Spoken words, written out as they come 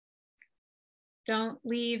Don't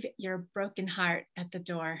leave your broken heart at the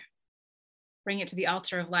door. Bring it to the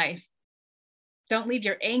altar of life. Don't leave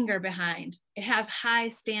your anger behind. It has high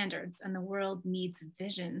standards and the world needs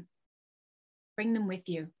vision. Bring them with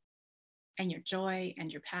you, and your joy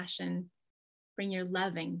and your passion. Bring your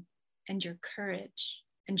loving and your courage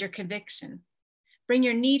and your conviction. Bring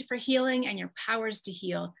your need for healing and your powers to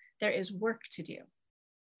heal. There is work to do,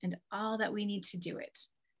 and all that we need to do it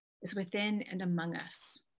is within and among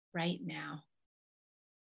us right now.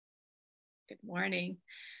 Good morning,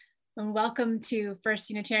 and welcome to First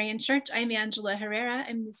Unitarian Church. I'm Angela Herrera.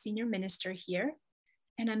 I'm the senior minister here,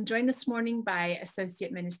 and I'm joined this morning by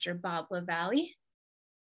Associate Minister Bob LaValle,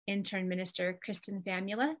 Intern Minister Kristen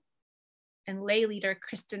Famula, and lay leader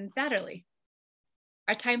Kristen Satterley.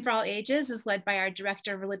 Our Time for All Ages is led by our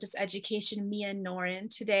Director of Religious Education, Mia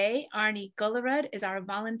Noren. Today, Arnie Gullerud is our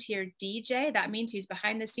volunteer DJ. That means he's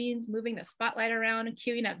behind the scenes, moving the spotlight around,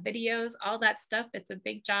 queuing up videos, all that stuff. It's a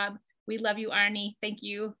big job. We love you, Arnie. Thank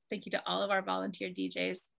you. Thank you to all of our volunteer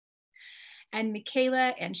DJs. And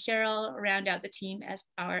Michaela and Cheryl round out the team as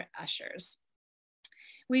our ushers.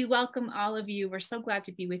 We welcome all of you. We're so glad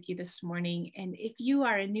to be with you this morning. And if you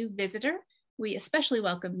are a new visitor, we especially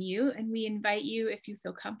welcome you, and we invite you, if you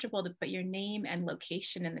feel comfortable, to put your name and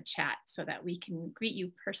location in the chat so that we can greet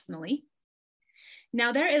you personally.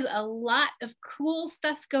 Now, there is a lot of cool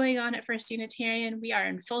stuff going on at First Unitarian. We are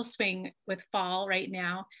in full swing with fall right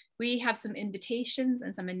now. We have some invitations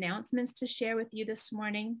and some announcements to share with you this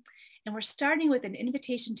morning. And we're starting with an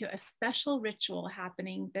invitation to a special ritual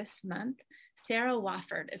happening this month. Sarah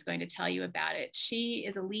Wofford is going to tell you about it. She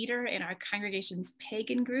is a leader in our congregation's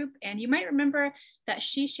pagan group, and you might remember that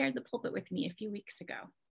she shared the pulpit with me a few weeks ago.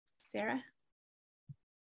 Sarah?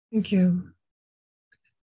 Thank you.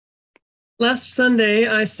 Last Sunday,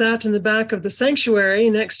 I sat in the back of the sanctuary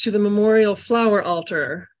next to the memorial flower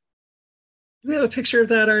altar. Do we have a picture of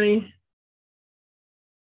that, Arnie?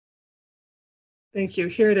 Thank you.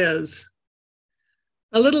 Here it is.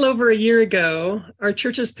 A little over a year ago, our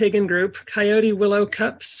church's pagan group, Coyote Willow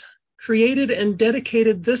Cups, created and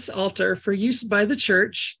dedicated this altar for use by the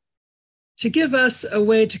church to give us a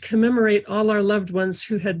way to commemorate all our loved ones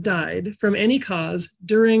who had died from any cause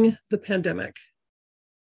during the pandemic.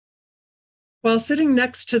 While sitting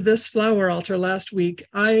next to this flower altar last week,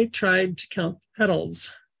 I tried to count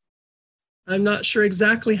petals. I'm not sure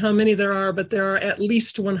exactly how many there are, but there are at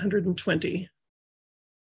least 120.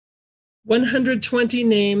 120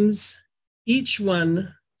 names, each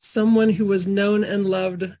one someone who was known and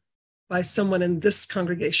loved by someone in this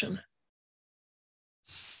congregation.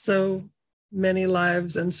 So many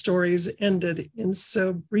lives and stories ended in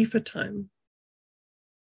so brief a time.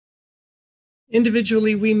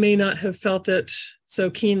 Individually, we may not have felt it so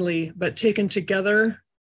keenly, but taken together,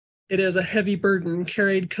 it is a heavy burden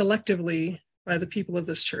carried collectively by the people of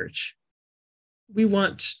this church. We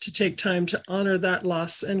want to take time to honor that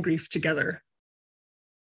loss and grief together.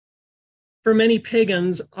 For many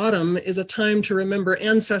pagans, autumn is a time to remember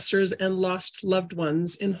ancestors and lost loved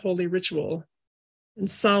ones in holy ritual. And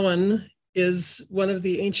Samhain is one of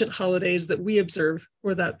the ancient holidays that we observe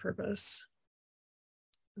for that purpose.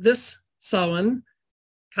 This Samhain,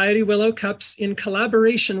 Coyote Willow Cups, in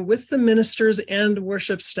collaboration with the ministers and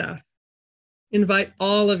worship staff, invite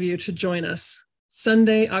all of you to join us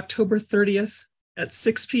Sunday, October 30th at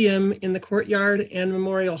 6 p.m. in the courtyard and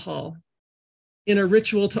memorial hall in a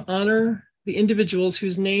ritual to honor the individuals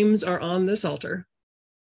whose names are on this altar.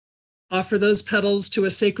 Offer those petals to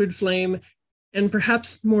a sacred flame, and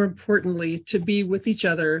perhaps more importantly, to be with each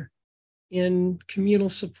other in communal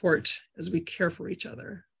support as we care for each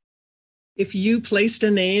other. If you placed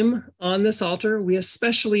a name on this altar, we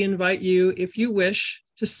especially invite you, if you wish,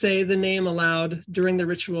 to say the name aloud during the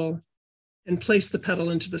ritual and place the petal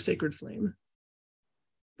into the sacred flame.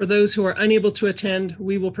 For those who are unable to attend,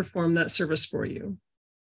 we will perform that service for you.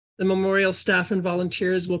 The memorial staff and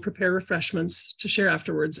volunteers will prepare refreshments to share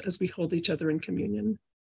afterwards as we hold each other in communion.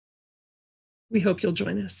 We hope you'll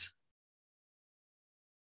join us.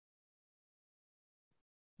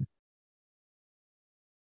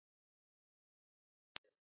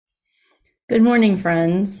 Good morning,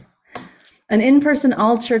 friends. An in-person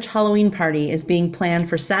all-church Halloween party is being planned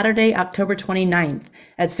for Saturday, October 29th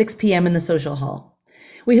at 6 p.m. in the social hall.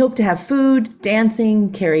 We hope to have food,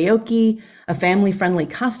 dancing, karaoke, a family-friendly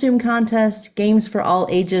costume contest, games for all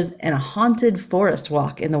ages, and a haunted forest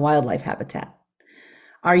walk in the wildlife habitat.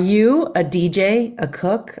 Are you a DJ, a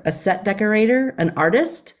cook, a set decorator, an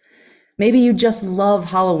artist? Maybe you just love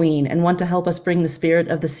Halloween and want to help us bring the spirit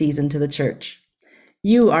of the season to the church.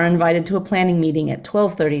 You are invited to a planning meeting at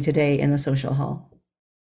 12:30 today in the social hall.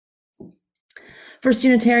 First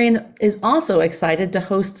Unitarian is also excited to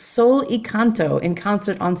host Sol y Canto in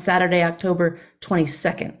concert on Saturday, October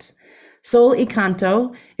 22nd. Sol y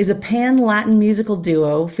Canto is a pan-Latin musical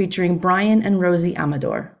duo featuring Brian and Rosie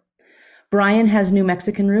Amador. Brian has New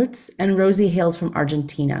Mexican roots, and Rosie hails from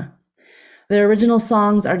Argentina. Their original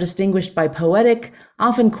songs are distinguished by poetic,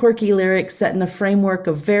 often quirky lyrics set in a framework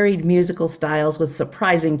of varied musical styles with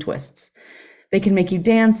surprising twists. They can make you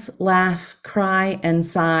dance, laugh, cry, and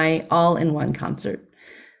sigh all in one concert.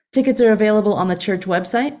 Tickets are available on the church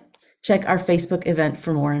website. Check our Facebook event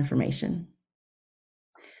for more information.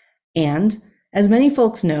 And, as many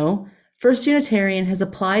folks know, First Unitarian has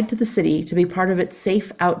applied to the city to be part of its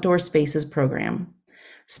Safe Outdoor Spaces program.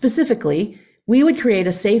 Specifically, we would create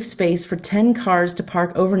a safe space for 10 cars to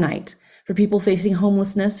park overnight for people facing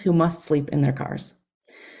homelessness who must sleep in their cars.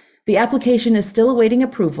 The application is still awaiting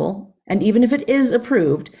approval, and even if it is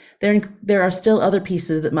approved, there are still other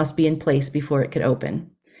pieces that must be in place before it could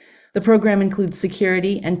open. The program includes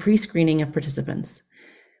security and pre-screening of participants.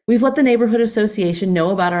 We've let the Neighborhood Association know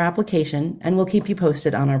about our application, and we'll keep you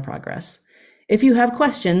posted on our progress. If you have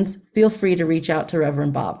questions, feel free to reach out to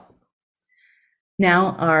Reverend Bob.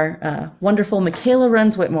 Now, our wonderful Michaela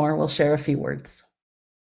Runs-Whitmore will share a few words.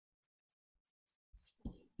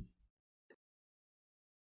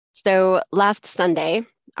 So last Sunday,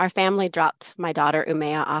 our family dropped my daughter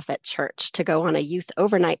Umea off at church to go on a youth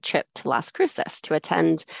overnight trip to Las Cruces to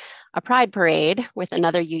attend a pride parade with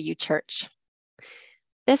another UU church.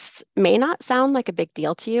 This may not sound like a big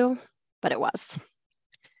deal to you, but it was.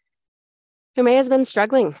 Umea has been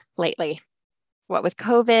struggling lately. What with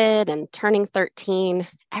COVID and turning 13,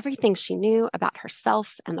 everything she knew about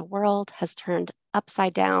herself and the world has turned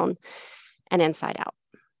upside down and inside out.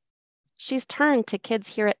 She's turned to kids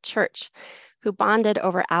here at church who bonded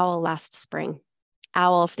over OWL last spring.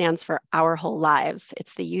 OWL stands for Our Whole Lives.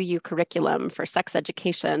 It's the UU curriculum for sex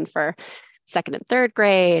education for 2nd and 3rd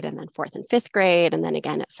grade, and then 4th and 5th grade, and then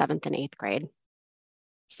again at 7th and 8th grade.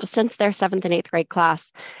 So since their 7th and 8th grade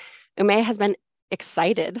class, Umea has been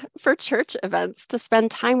excited for church events to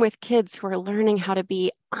spend time with kids who are learning how to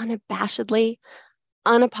be unabashedly,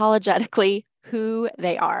 unapologetically who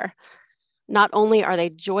they are. Not only are they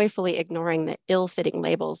joyfully ignoring the ill-fitting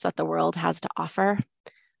labels that the world has to offer,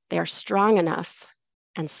 they are strong enough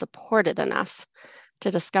and supported enough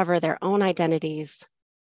to discover their own identities,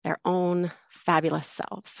 their own fabulous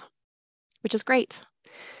selves, which is great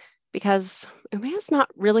because Umea's not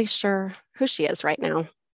really sure who she is right now.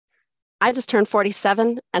 I just turned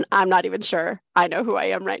 47 and I'm not even sure I know who I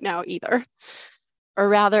am right now either. Or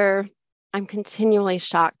rather, I'm continually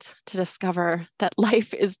shocked to discover that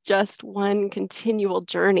life is just one continual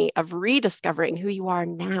journey of rediscovering who you are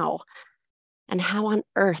now and how on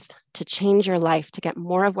earth to change your life to get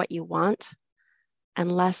more of what you want and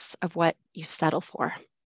less of what you settle for,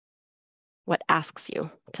 what asks you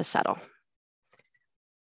to settle.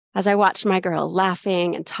 As I watched my girl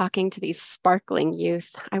laughing and talking to these sparkling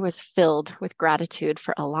youth, I was filled with gratitude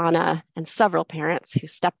for Alana and several parents who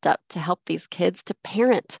stepped up to help these kids to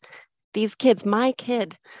parent these kids, my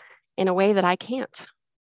kid, in a way that I can't.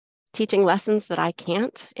 Teaching lessons that I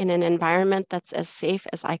can't in an environment that's as safe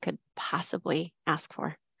as I could possibly ask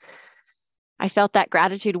for. I felt that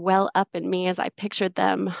gratitude well up in me as I pictured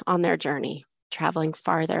them on their journey, traveling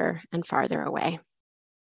farther and farther away.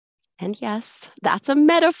 And yes, that's a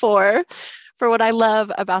metaphor for what I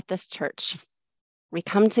love about this church. We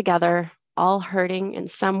come together, all hurting in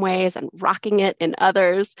some ways and rocking it in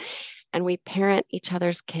others, and we parent each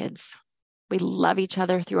other's kids. We love each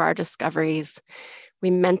other through our discoveries.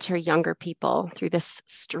 We mentor younger people through this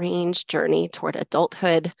strange journey toward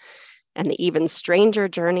adulthood and the even stranger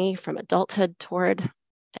journey from adulthood toward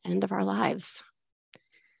the end of our lives.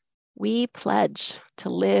 We pledge to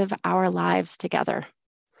live our lives together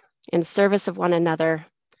in service of one another,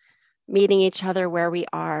 meeting each other where we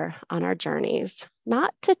are on our journeys,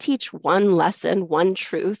 not to teach one lesson, one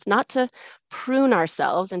truth, not to prune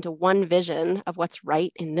ourselves into one vision of what's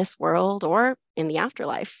right in this world or in the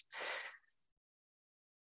afterlife.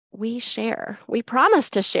 We promise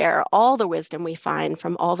to share all the wisdom we find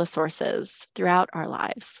from all the sources throughout our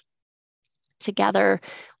lives. Together,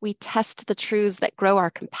 we test the truths that grow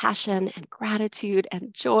our compassion and gratitude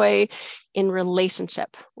and joy in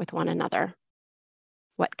relationship with one another.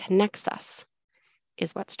 What connects us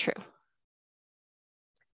is what's true.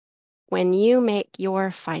 When you make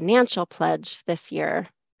your financial pledge this year,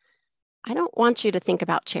 I don't want you to think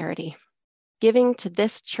about charity. Giving to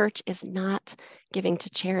this church is not giving to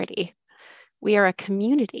charity. We are a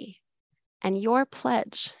community. And your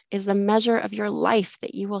pledge is the measure of your life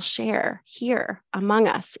that you will share here among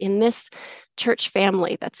us in this church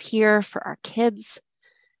family that's here for our kids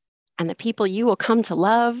and the people you will come to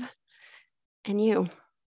love and you.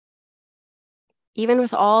 Even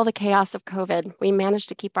with all the chaos of COVID, we managed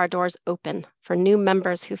to keep our doors open for new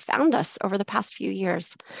members who found us over the past few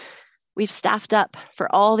years. We've staffed up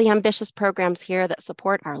for all the ambitious programs here that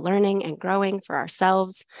support our learning and growing for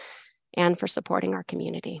ourselves and for supporting our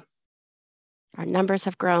community. Our numbers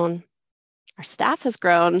have grown, our staff has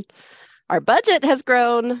grown, our budget has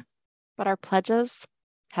grown, but our pledges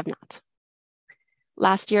have not.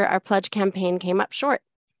 Last year, our pledge campaign came up short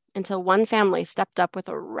until one family stepped up with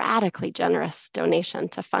a radically generous donation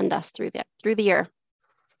to fund us through the year.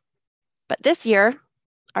 But this year,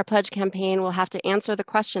 our pledge campaign will have to answer the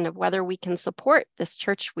question of whether we can support this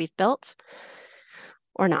church we've built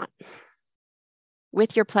or not.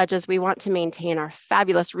 With your pledges, we want to maintain our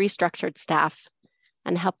fabulous restructured staff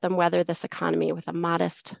and help them weather this economy with a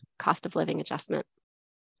modest cost of living adjustment.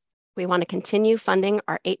 We want to continue funding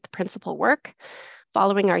our 8th principal work,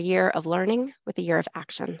 following our year of learning with a year of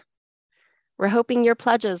action. We're hoping your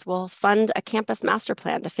pledges will fund a campus master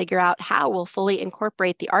plan to figure out how we'll fully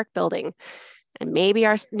incorporate the ARC building and maybe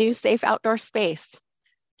our new safe outdoor space,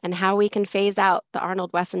 and how we can phase out the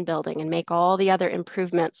Arnold Wesson building and make all the other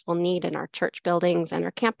improvements we'll need in our church buildings and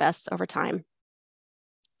our campus over time.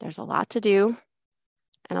 There's a lot to do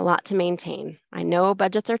and a lot to maintain. I know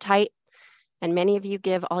budgets are tight and many of you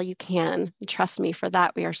give all you can. And trust me, for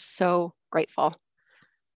that, we are so grateful.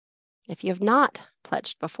 If you have not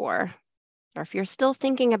pledged before, or if you're still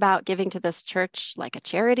thinking about giving to this church like a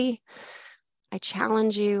charity, I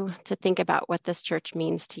challenge you to think about what this church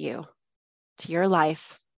means to you, to your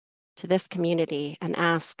life, to this community, and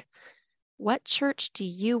ask, what church do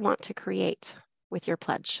you want to create with your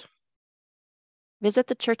pledge? Visit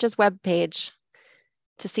the church's webpage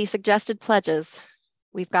to see suggested pledges.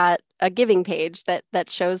 We've got a giving page that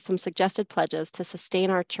shows some suggested pledges to sustain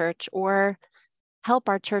our church or help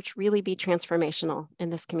our church really be transformational in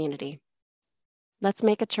this community. Let's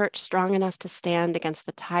make a church strong enough to stand against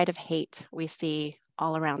the tide of hate we see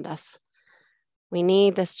all around us. We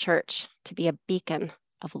need this church to be a beacon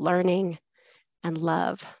of learning and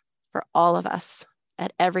love for all of us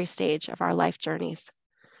at every stage of our life journeys.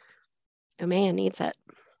 Umeå needs it.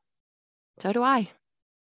 So do I.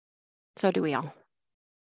 So do we all.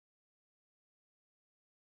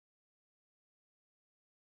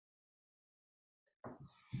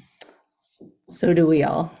 So do we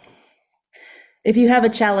all. If you have a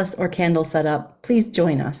chalice or candle set up, please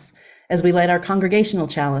join us as we light our congregational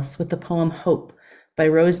chalice with the poem Hope by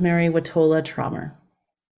Rosemary Watola Trommer.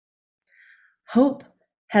 Hope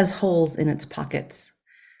has holes in its pockets.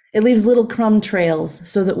 It leaves little crumb trails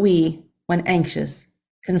so that we, when anxious,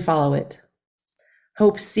 can follow it.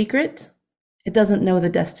 Hope's secret? It doesn't know the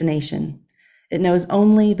destination. It knows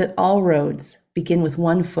only that all roads begin with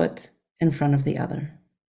one foot in front of the other.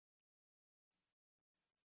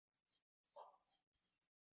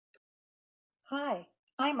 Hi,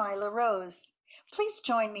 I'm Isla Rose. Please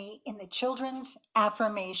join me in the children's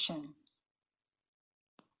affirmation.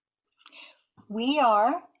 We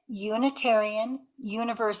are Unitarian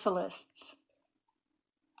Universalists.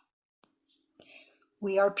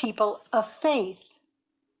 We are people of faith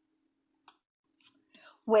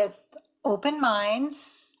with open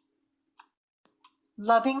minds,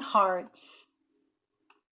 loving hearts,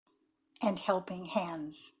 and helping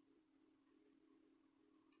hands.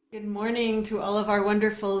 Good morning to all of our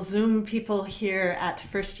wonderful Zoom people here at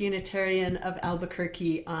First Unitarian of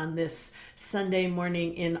Albuquerque on this Sunday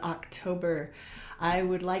morning in October. I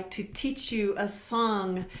would like to teach you a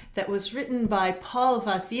song that was written by Paul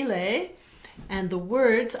Vasile, and the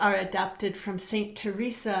words are adapted from Saint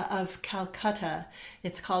Teresa of Calcutta.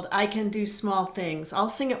 It's called I Can Do Small Things. I'll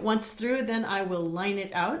sing it once through, then I will line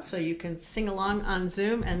it out so you can sing along on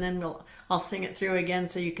Zoom, and then I'll sing it through again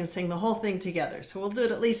so you can sing the whole thing together. So we'll do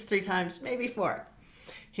it at least 3 times, maybe 4.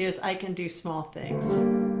 Here's I Can Do Small Things.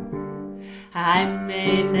 I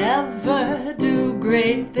may never do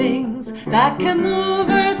great things that can move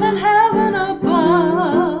earth and heaven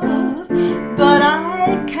above, but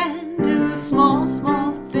I can do small,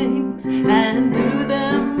 small things and do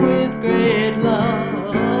them with great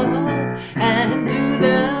love, and do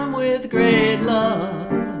them with great love.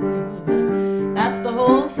 That's the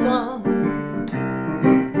whole song.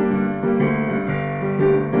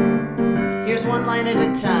 Here's one line at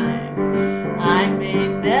a time. I may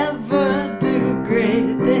never do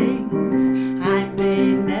great things. I may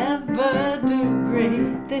never do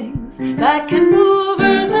great things that can move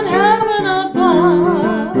earth and heaven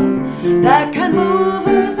above. That can move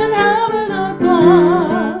earth and heaven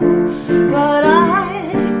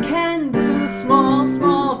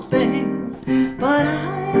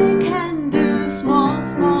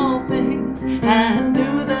and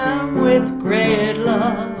do them with great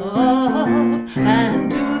love, and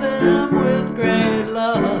do them with great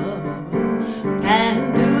love,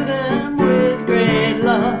 and do them with great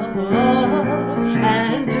love,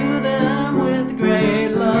 and do them with great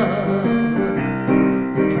love.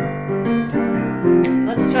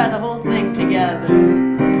 Let's try the whole thing together.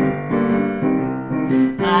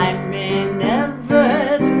 I may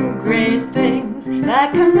never do great things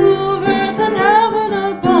that can move earth and heaven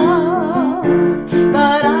above,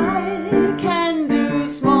 but I can do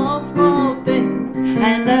small, small things,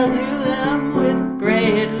 and I'll do them with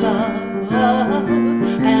great love,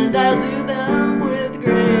 and I'll do them with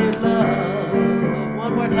great love.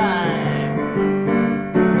 One more time.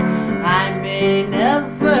 I may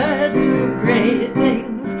never do great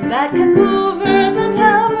things that can move earth and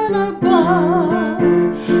heaven above,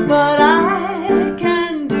 but I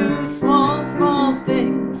can do small, small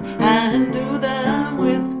things and do them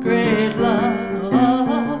with great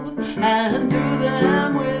love, and do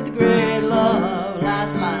them with great love.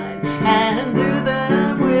 Last line. And do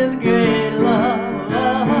them with great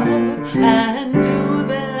love, and do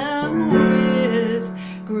them with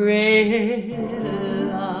great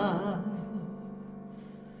love.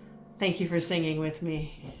 Thank you for singing with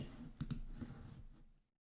me.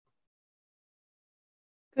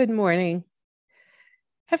 Good morning.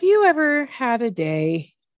 Have you ever had a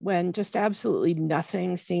day when just absolutely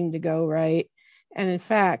nothing seemed to go right? And in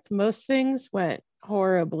fact, most things went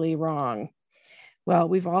horribly wrong. Well,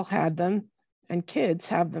 we've all had them, and kids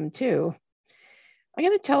have them too. I'm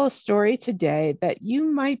going to tell a story today that you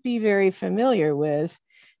might be very familiar with.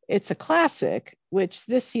 It's a classic, which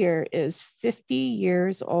this year is 50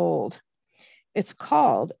 years old. It's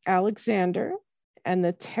called Alexander and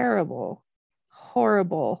the Terrible,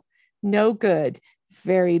 Horrible, No Good,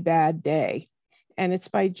 Very Bad Day. And it's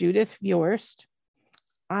by Judith Viorst.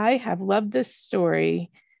 I have loved this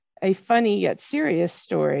story, a funny yet serious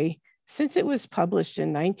story, since it was published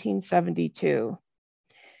in 1972.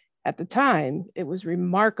 At the time, it was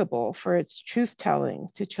remarkable for its truth-telling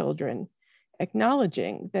to children,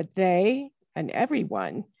 acknowledging that they and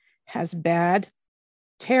everyone has bad,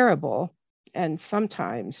 terrible, and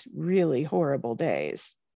sometimes really horrible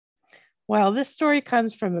days. While this story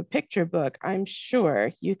comes from a picture book, I'm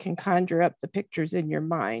sure you can conjure up the pictures in your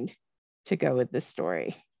mind to go with the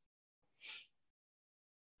story.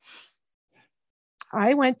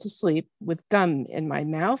 I went to sleep with gum in my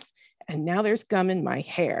mouth, and now there's gum in my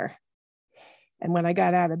hair. And when I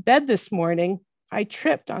got out of bed this morning, I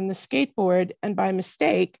tripped on the skateboard, and by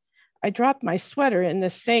mistake, I dropped my sweater in the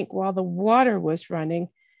sink while the water was running,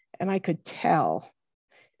 and I could tell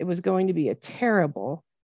it was going to be a terrible,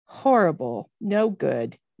 horrible, no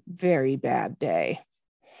good, very bad day.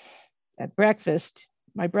 At breakfast,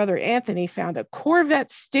 my brother Anthony found a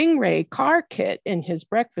Corvette Stingray car kit in his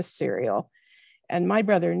breakfast cereal, and my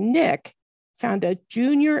brother Nick found a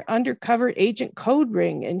junior undercover agent code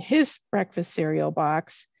ring in his breakfast cereal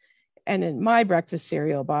box. And in my breakfast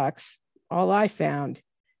cereal box, all I found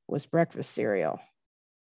was breakfast cereal.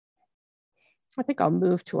 I think I'll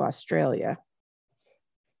move to Australia.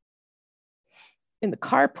 In the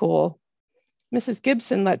carpool, Mrs.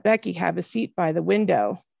 Gibson let Becky have a seat by the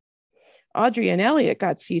window. Audrey and Elliot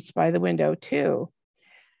got seats by the window too.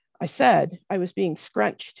 I said I was being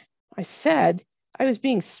scrunched. I said I was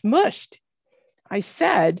being smushed. I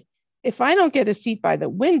said, if I don't get a seat by the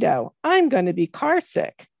window, I'm going to be car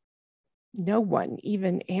sick. No one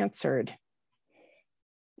even answered.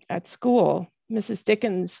 At school, Mrs.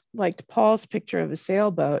 Dickens liked Paul's picture of a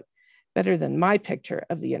sailboat better than my picture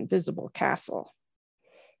of the invisible castle.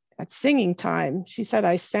 At singing time, she said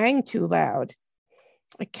I sang too loud.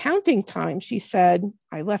 At counting time, she said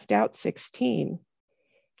I left out 16.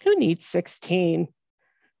 Who needs 16?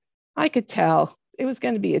 I could tell it was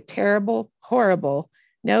going to be a terrible, horrible,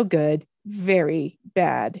 no good, very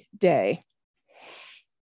bad day.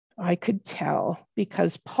 I could tell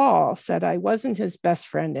because Paul said I wasn't his best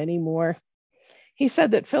friend anymore. He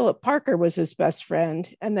said that Philip Parker was his best friend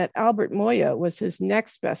and that Albert Moya was his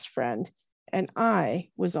next best friend, and I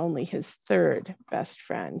was only his third best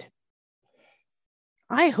friend.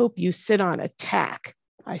 I hope you sit on a tack,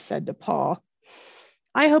 I said to Paul.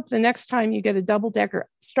 I hope the next time you get a double-decker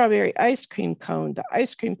strawberry ice cream cone, the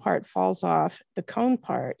ice cream part falls off the cone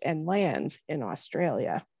part and lands in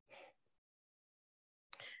Australia.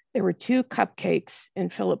 There were 2 cupcakes in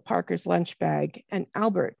Philip Parker's lunch bag, and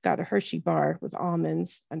Albert got a Hershey bar with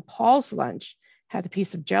almonds, and Paul's lunch had a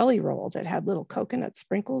piece of jelly roll that had little coconut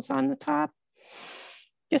sprinkles on the top.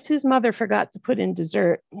 Guess whose mother forgot to put in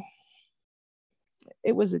dessert?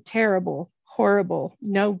 It was a terrible, horrible,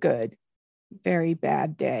 no good, very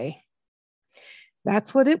bad day.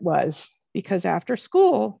 That's what it was, because after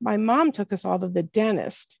school, my mom took us all to the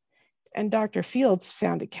dentist, and Dr. Fields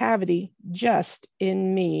found a cavity just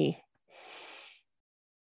in me.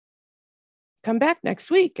 Come back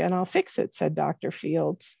next week and I'll fix it, said Dr.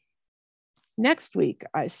 Fields. Next week,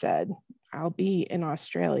 I said, I'll be in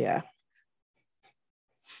Australia.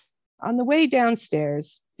 On the way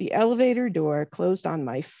downstairs, the elevator door closed on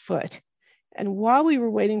my foot. And while we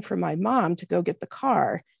were waiting for my mom to go get the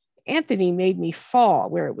car, Anthony made me fall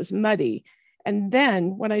where it was muddy. And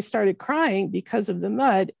then when I started crying because of the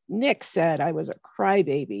mud, Nick said I was a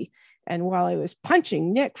crybaby. And while I was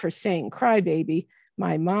punching Nick for saying crybaby,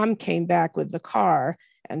 my mom came back with the car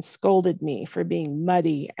and scolded me for being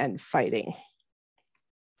muddy and fighting.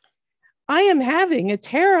 I am having a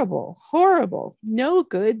terrible, horrible, no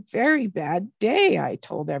good, very bad day, I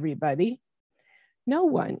told everybody. No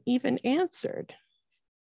one even answered.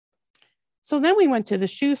 So then we went to the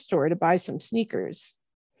shoe store to buy some sneakers.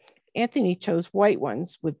 Anthony chose white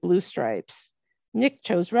ones with blue stripes. Nick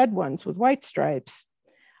chose red ones with white stripes.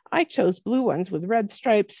 I chose blue ones with red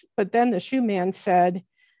stripes, but then the shoe man said,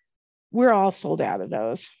 we're all sold out of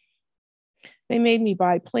those. They made me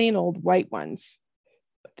buy plain old white ones,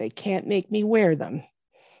 but they can't make me wear them.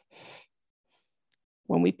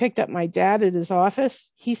 When we picked up my dad at his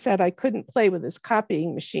office, he said I couldn't play with his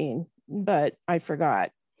copying machine, but I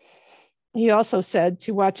forgot. He also said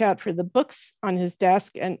to watch out for the books on his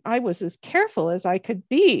desk, and I was as careful as I could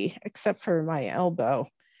be, except for my elbow.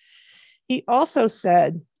 He also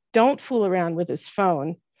said, don't fool around with his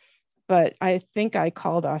phone, but I think I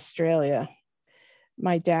called Australia.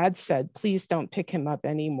 My dad said, please don't pick him up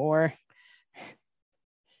anymore.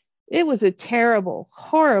 It was a terrible,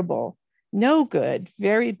 horrible, no good,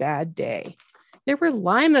 very bad day. There were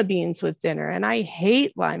lima beans with dinner, and I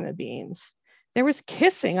hate lima beans. There was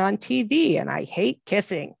kissing on TV, and I hate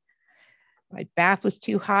kissing. My bath was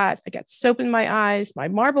too hot. I got soap in my eyes. My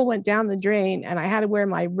marble went down the drain, and I had to wear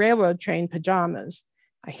my railroad train pajamas.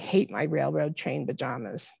 I hate my railroad train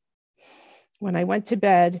pajamas. When I went to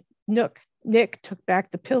bed, Nick took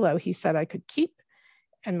back the pillow he said I could keep,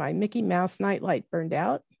 and my Mickey Mouse nightlight burned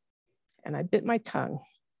out, and I bit my tongue.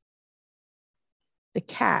 The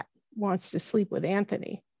cat wants to sleep with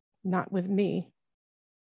Anthony, not with me.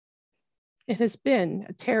 It has been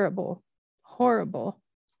a terrible, horrible,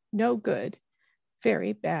 no good,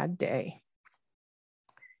 very bad day.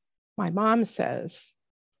 My mom says,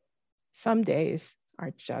 some days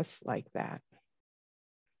are just like that.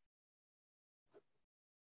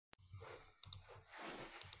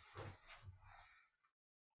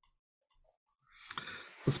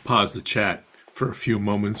 Let's pause the chat for a few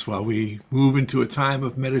moments while we move into a time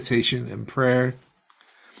of meditation and prayer.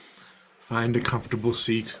 Find a comfortable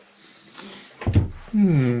seat.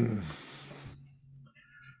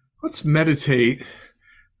 Let's meditate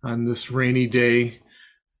on this rainy day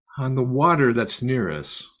on the water that's near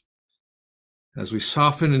us. As we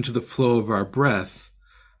soften into the flow of our breath,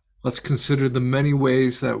 let's consider the many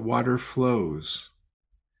ways that water flows.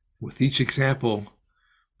 With each example,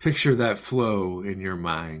 picture that flow in your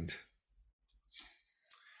mind.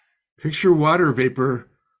 Picture water vapor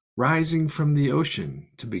rising from the ocean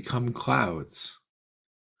to become clouds,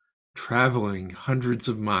 traveling hundreds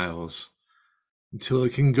of miles until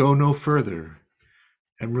it can go no further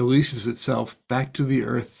and releases itself back to the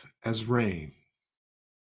earth as rain.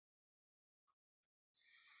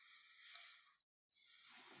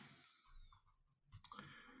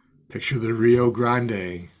 Picture the Rio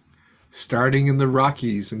Grande starting in the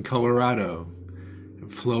Rockies in Colorado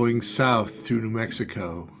and flowing south through New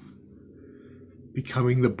Mexico,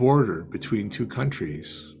 becoming the border between two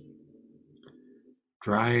countries,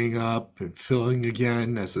 drying up and filling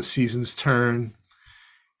again as the seasons turn,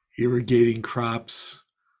 irrigating crops,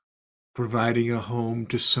 providing a home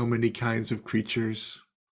to so many kinds of creatures,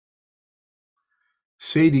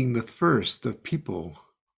 sating the thirst of people,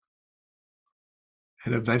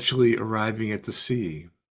 and eventually arriving at the sea.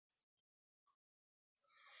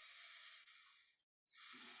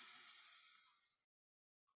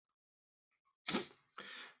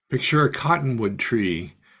 Picture a cottonwood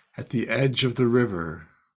tree at the edge of the river,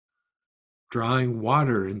 drawing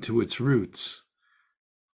water into its roots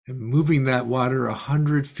and moving that water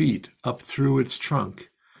 100 feet up through its trunk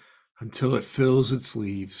until it fills its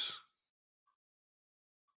leaves.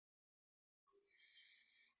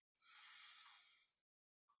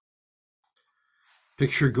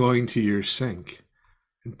 Picture going to your sink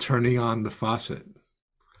and turning on the faucet.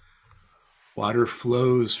 Water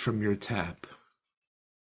flows from your tap.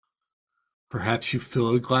 Perhaps you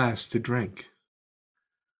fill a glass to drink.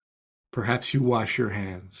 Perhaps you wash your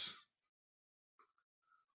hands.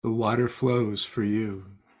 The water flows for you.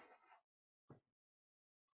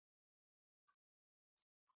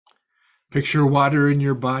 Picture water in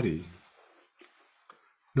your body.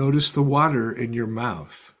 Notice the water in your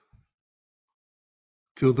mouth.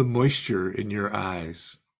 Feel the moisture in your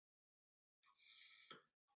eyes.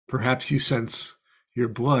 Perhaps you sense your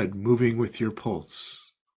blood moving with your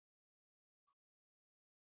pulse.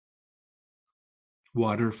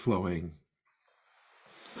 Water flowing.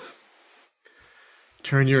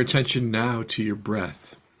 Turn your attention now to your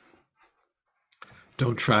breath.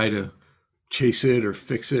 Don't try to chase it or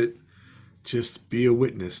fix it. Just be a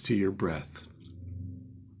witness to your breath.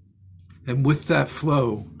 And with that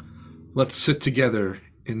flow, let's sit together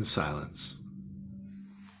in silence.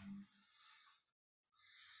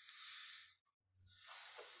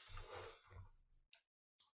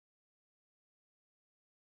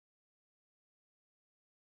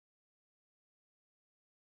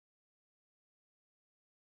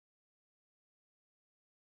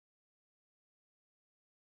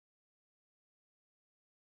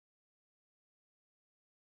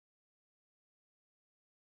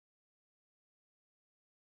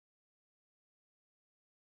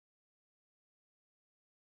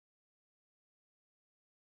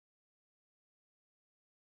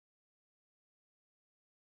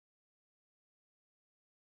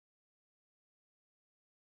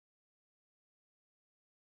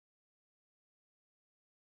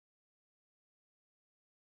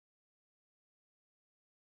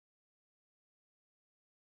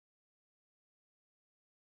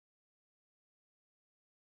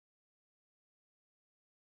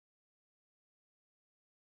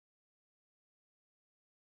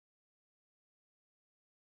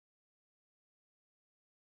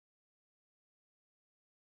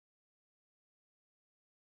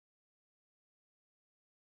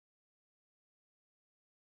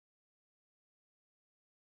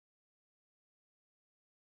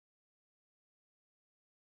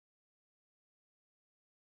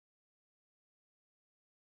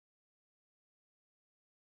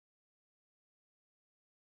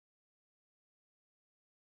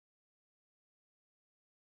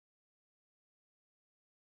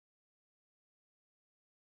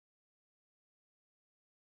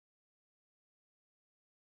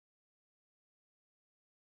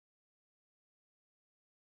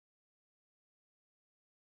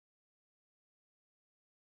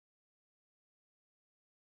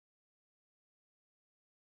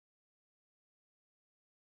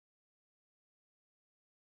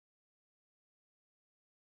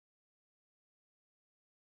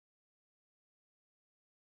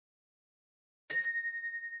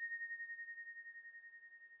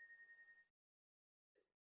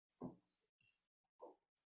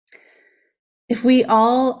 If we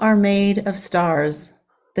all are made of stars,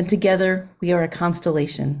 then together we are a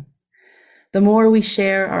constellation. The more we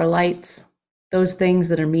share our lights, those things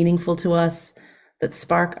that are meaningful to us, that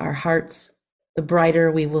spark our hearts, the brighter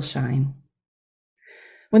we will shine.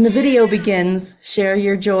 When the video begins, share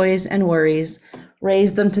your joys and worries,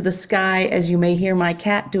 raise them to the sky as you may hear my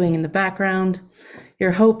cat doing in the background,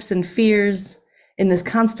 your hopes and fears in this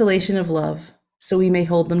constellation of love, so we may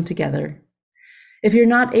hold them together. If you're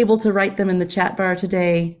not able to write them in the chat bar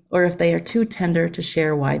today, or if they are too tender to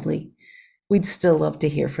share widely, we'd still love to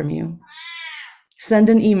hear from you. Send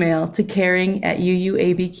an email to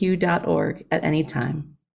caring@uuabq.org at any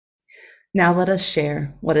time. Now let us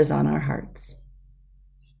share what is on our hearts.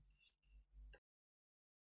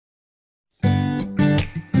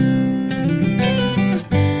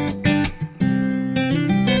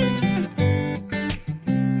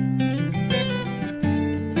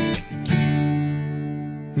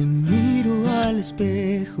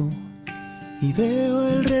 Espejo y veo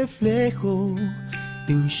el reflejo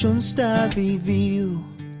de un Schoenstatt vivido,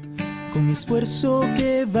 con esfuerzo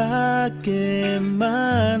que va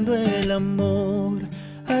quemando el amor,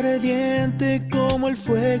 ardiente como el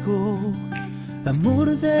fuego,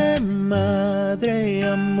 amor de madre,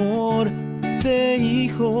 amor de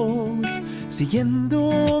hijos,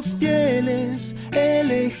 siguiendo fieles el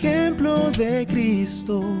ejemplo de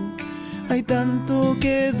Cristo. Hay tanto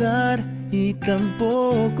que dar y tan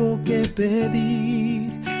poco que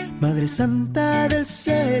pedir. Madre Santa del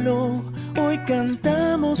cielo, hoy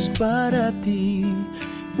cantamos para ti,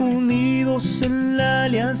 unidos en la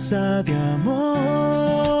alianza de amor.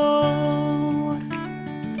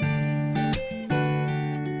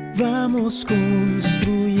 Vamos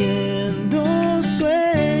construyendo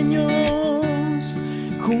sueños,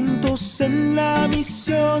 juntos en la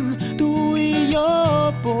misión, tú y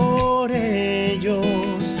yo por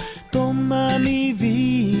ellos. Toma mi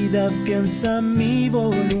vida, afianza mi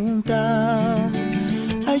voluntad,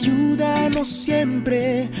 Ayúdanos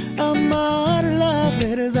siempre a amar la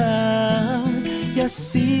verdad y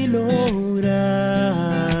así lograr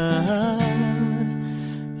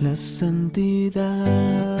la santidad.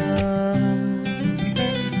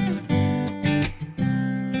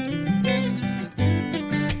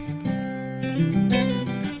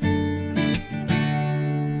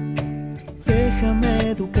 Déjame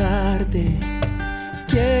educarte,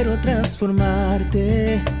 quiero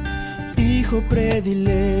transformarte, hijo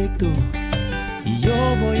predilecto, y yo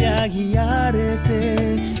voy a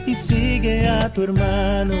guiarte. Y sigue a tu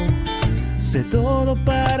hermano, sé todo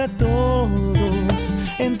para todos,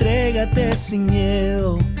 entrégate sin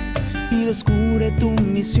miedo y descubre tu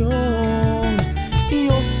misión. Y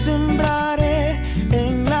yo sembraré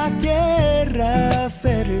en la tierra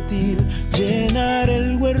fértil, llenaré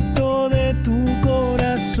el huerto de tu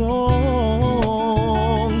corazón.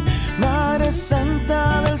 Madre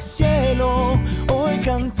Santa del cielo, hoy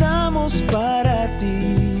cantamos para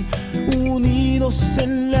ti, unidos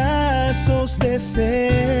en lazos de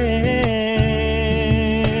fe.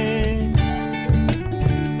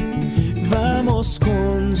 Vamos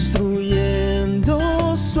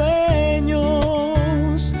construyendo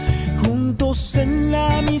sueños, juntos en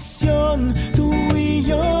la misión, tú y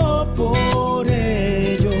yo por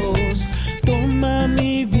ellos. Toma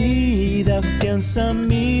mi vida, afianza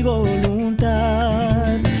mi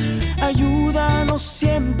voluntad. Ayúdanos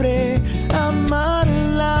siempre a amar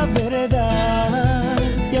la verdad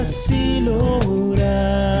y así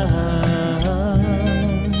lograr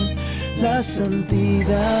la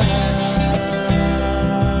santidad.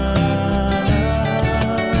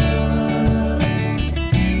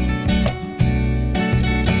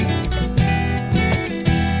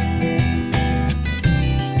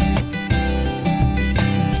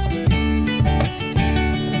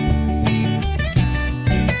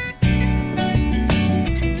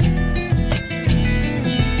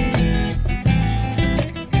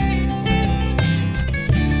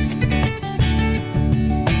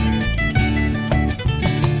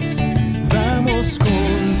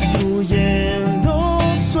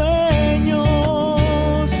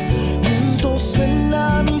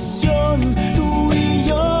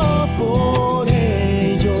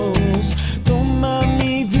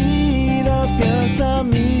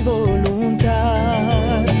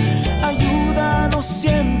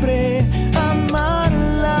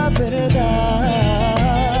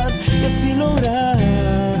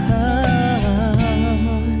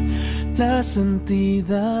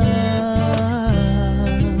 Santidad.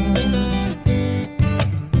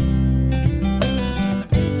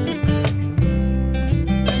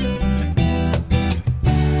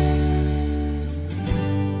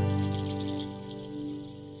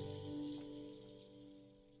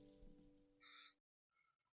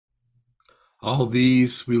 All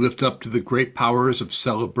these we lift up to the great powers of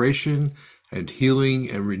celebration and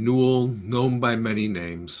healing and renewal, known by many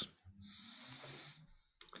names.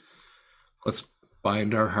 Let's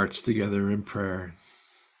bind our hearts together in prayer.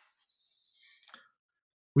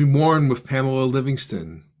 We mourn with Pamela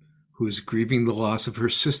Livingston, who is grieving the loss of her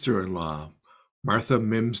sister-in-law, Martha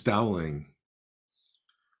Mims Dowling.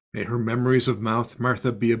 May her memories of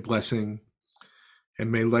Martha be a blessing,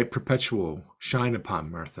 and may light perpetual shine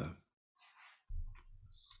upon Martha.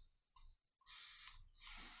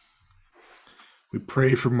 We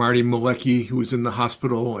pray for Marty Malecki, who is in the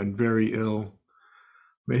hospital and very ill.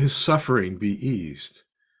 May his suffering be eased,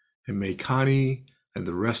 and may Connie and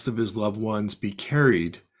the rest of his loved ones be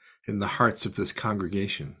carried in the hearts of this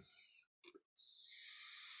congregation.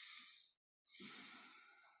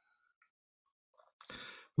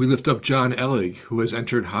 We lift up John Ellig, who has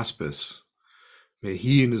entered hospice. May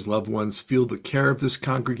he and his loved ones feel the care of this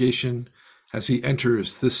congregation as he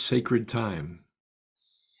enters this sacred time.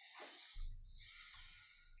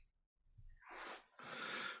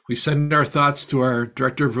 We send our thoughts to our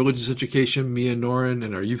Director of Religious Education, Mia Noren,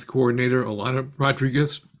 and our Youth Coordinator, Alana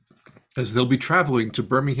Rodriguez, as they'll be traveling to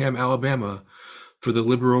Birmingham, Alabama for the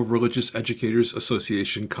Liberal Religious Educators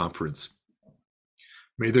Association Conference.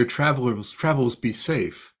 May their travels be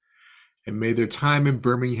safe, and may their time in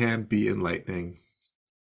Birmingham be enlightening.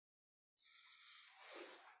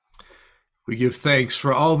 We give thanks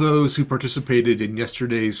for all those who participated in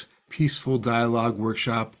yesterday's Peaceful Dialogue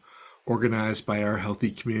workshop organized by our Healthy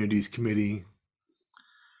Communities Committee.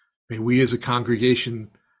 May we as a congregation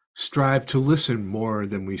strive to listen more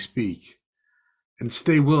than we speak and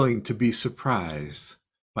stay willing to be surprised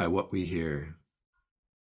by what we hear.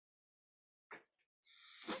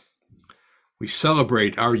 We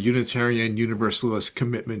celebrate our Unitarian Universalist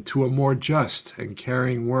commitment to a more just and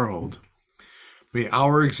caring world. May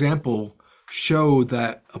our example show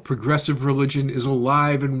that a progressive religion is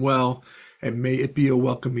alive and well, and may it be a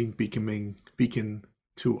welcoming beacon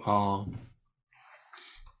to all.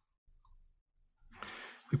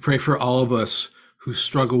 We pray for all of us who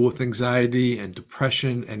struggle with anxiety and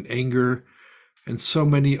depression and anger and so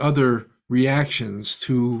many other reactions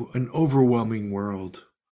to an overwhelming world.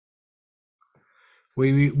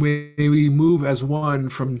 May we move as one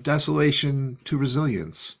from desolation to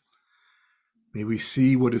resilience. May we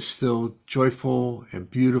see what is still joyful and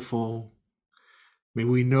beautiful. May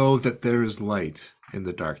we know that there is light in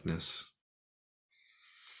the darkness.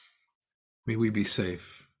 May we be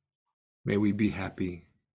safe. May we be happy.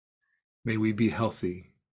 May we be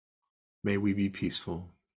healthy. May we be peaceful.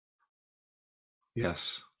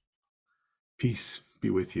 Yes, peace be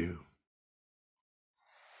with you.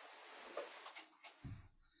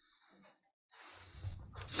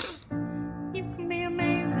 You can be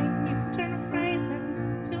amazing, you can turn a phrase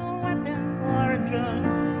into a weapon or a drug.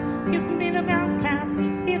 You can be the outcast,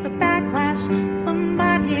 be the backlash,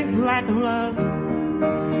 somebody's lack of love.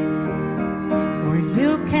 Or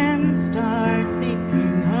you can start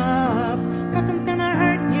speaking up. Nothing's gonna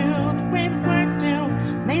hurt you the way the words do.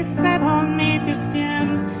 They settle beneath your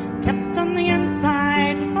skin, kept on the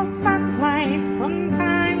inside, no sunlight,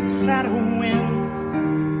 sometimes shadow wins.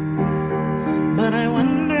 But I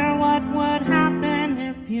wonder what would happen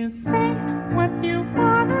if you say what you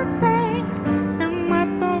wanna say and let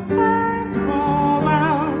the words fall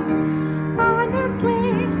out.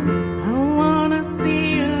 Honestly, I wanna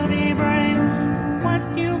see you be brave with what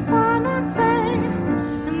you wanna say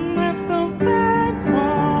and let the words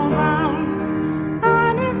fall out.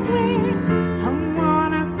 Honestly, I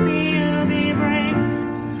wanna see you be brave.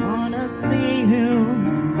 Just wanna see you.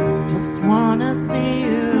 Just wanna see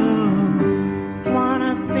you. Just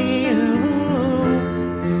wanna see you.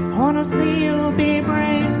 I wanna see you be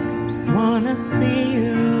brave. Just wanna see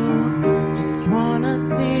you. Just wanna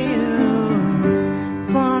see you.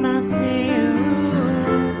 Just wanna see you.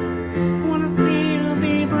 I wanna see you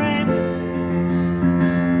be brave.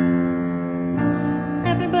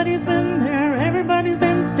 Everybody's been there, everybody's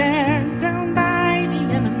been stared down by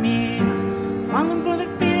the enemy, falling for the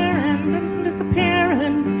fear and then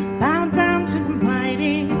disappearing, bow down to the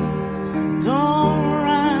mighty. Don't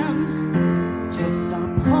run, just stop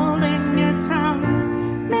holding your tongue.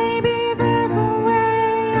 Maybe there's a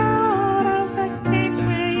way out of the cage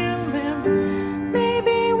where you live.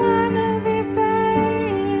 Maybe one of these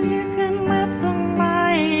days you can let the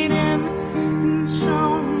light in and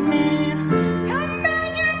show me how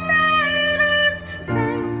big your brain is.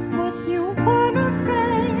 Say what you wanna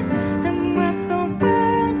say and let the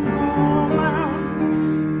words fall out.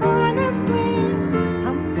 Honestly,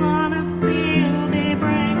 I wanna see you be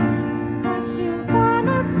brave. What you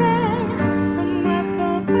wanna say and let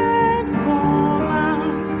the words fall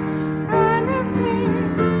out. Honestly,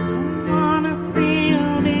 I wanna see you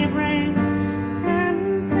be brave. And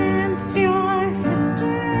since your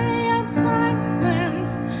history of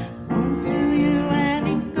silence won't do you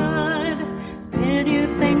any good, did you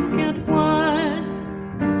think it would?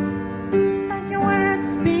 Let your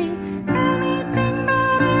words be anything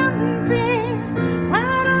but empty.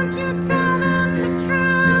 Why don't you tell them the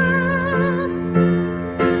truth?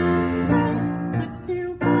 Say what you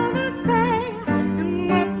wanna say and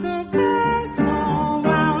let the words fall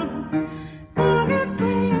out.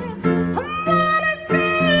 Honestly, I wanna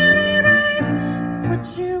see you be brave. What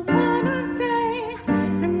you wanna say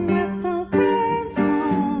and let the words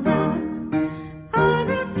fall out.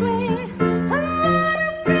 Honestly, I wanna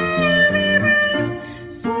see you be brave.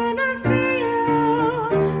 Just wanna see you.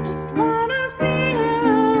 Just wanna see you.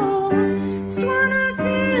 Just wanna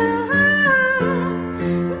see you.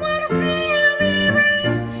 Wanna see you be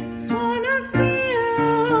brave. Just wanna see you.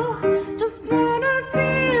 Just wanna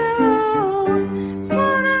see you. Just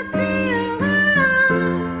wanna see you.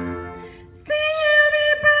 See you be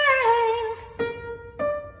brave.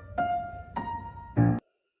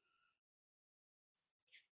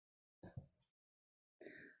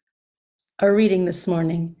 Our reading this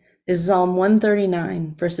morning is Psalm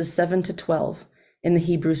 139, verses 7 to 12 in the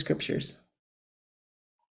Hebrew Scriptures.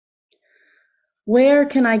 Where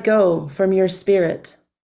can I go from your spirit?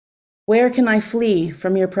 Where can I flee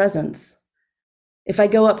from your presence? If I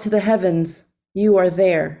go up to the heavens, you are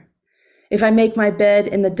there. If I make my bed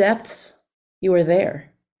in the depths, you are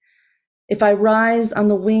there. If I rise on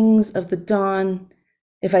the wings of the dawn,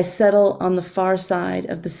 if I settle on the far side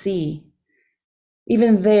of the sea,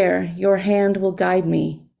 even there your hand will guide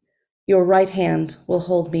me, your right hand will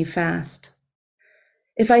hold me fast.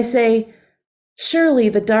 If I say, surely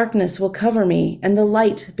the darkness will cover me and the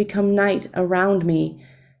light become night around me,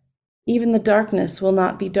 Even the darkness will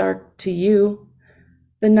not be dark to you.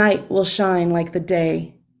 The night will shine like the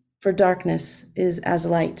day, for darkness is as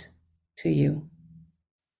light to you.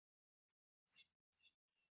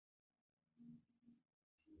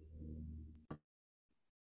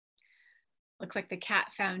 Looks like the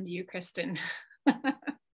cat found you, Kristen.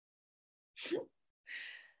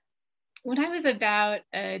 When I was about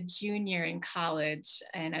a junior in college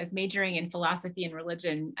and I was majoring in philosophy and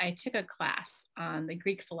religion, I took a class on the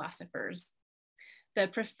Greek philosophers. The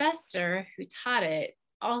professor who taught it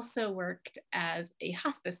also worked as a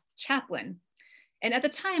hospice chaplain. And at the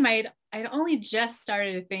time, I'd only just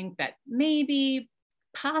started to think that maybe,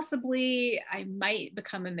 possibly, I might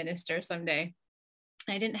become a minister someday.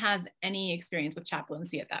 I didn't have any experience with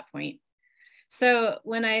chaplaincy at that point. So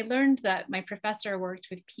when I learned that my professor worked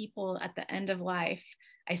with people at the end of life,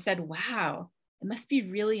 I said, wow, it must be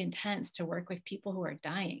really intense to work with people who are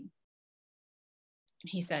dying. And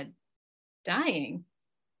he said, dying?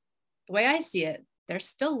 The way I see it, they're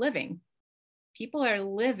still living. People are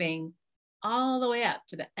living all the way up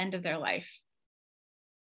to the end of their life.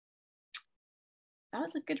 That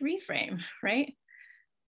was a good reframe, right?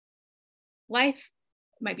 Life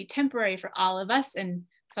might be temporary for all of us, and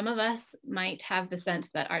some of us might have the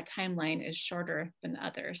sense that our timeline is shorter than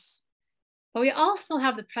others. But we also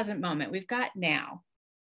have the present moment. We've got now.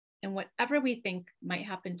 And whatever we think might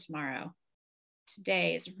happen tomorrow,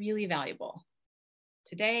 today is really valuable.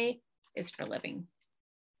 Today is for living.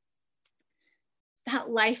 That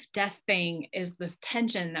life-death thing is this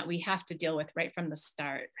tension that we have to deal with right from the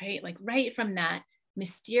start, right? Like right from that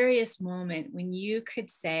mysterious moment when you could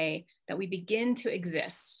say that we begin to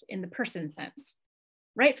exist in the person sense.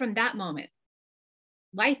 Right from that moment,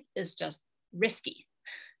 life is just risky.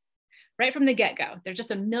 Right from the get-go, there's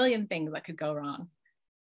just a million things that could go wrong.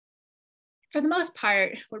 For the most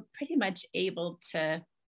part, we're pretty much able to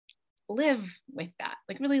live with that,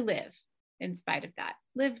 like really live in spite of that,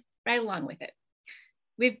 live right along with it.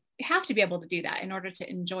 We have to be able to do that in order to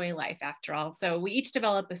enjoy life after all. So we each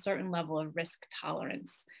develop a certain level of risk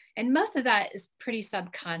tolerance. And most of that is pretty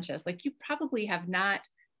subconscious. Like you probably have not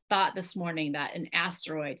thought this morning that an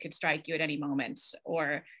asteroid could strike you at any moment,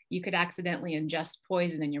 or you could accidentally ingest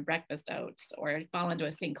poison in your breakfast oats or fall into a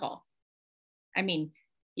sinkhole. I mean,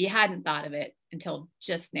 you hadn't thought of it until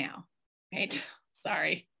just now, right?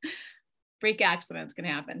 Sorry, freak accidents can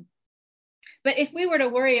happen. But if we were to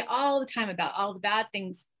worry all the time about all the bad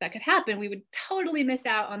things that could happen, we would totally miss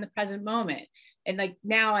out on the present moment. And like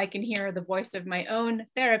now I can hear the voice of my own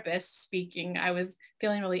therapist speaking. I was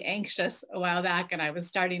feeling really anxious a while back and I was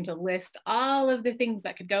starting to list all of the things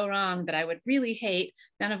that could go wrong that I would really hate,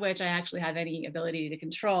 none of which I actually have any ability to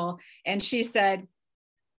control. And she said,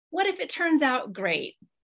 what if it turns out great?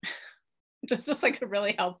 Which was just like a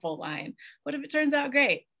really helpful line. What if it turns out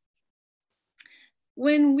great?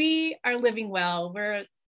 When we are living well, we're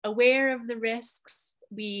aware of the risks.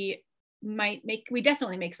 We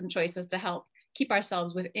definitely make some choices to help keep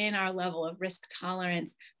ourselves within our level of risk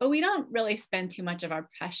tolerance, but we don't really spend too much of our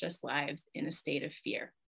precious lives in a state of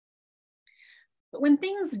fear. But when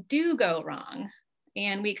things do go wrong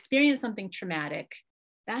and we experience something traumatic,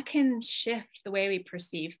 that can shift the way we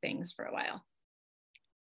perceive things for a while.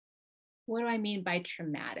 What do I mean by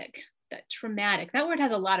traumatic? That word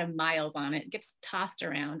has a lot of miles on it. It gets tossed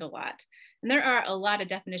around a lot. And there are a lot of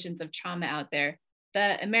definitions of trauma out there.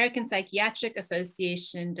 The American Psychiatric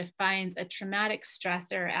Association defines a traumatic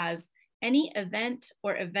stressor as any event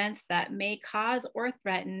or events that may cause or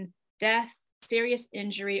threaten death, serious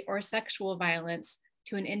injury, or sexual violence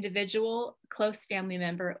to an individual, close family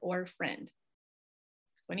member, or friend.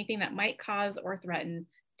 So anything that might cause or threaten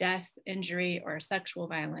death, injury, or sexual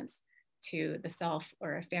violence to the self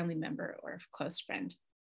or a family member or a close friend.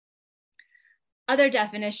 Other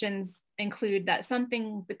definitions include that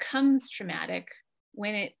something becomes traumatic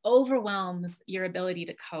when it overwhelms your ability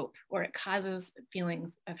to cope or it causes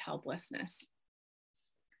feelings of helplessness.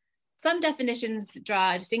 Some definitions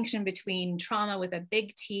draw a distinction between trauma with a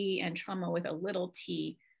big T and trauma with a little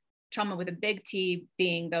t. Trauma with a big T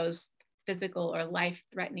being those physical or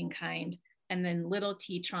life-threatening kind, and then little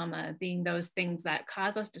t trauma being those things that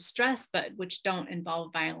cause us distress, but which don't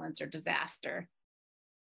involve violence or disaster.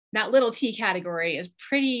 That little t category is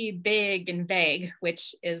pretty big and vague,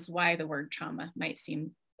 which is why the word trauma might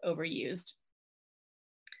seem overused.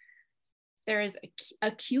 There is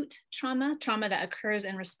acute trauma that occurs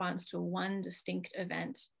in response to one distinct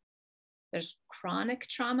event. There's chronic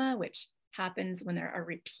trauma, which happens when there are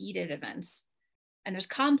repeated events. And there's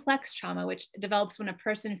complex trauma, which develops when a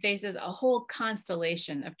person faces a whole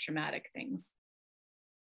constellation of traumatic things.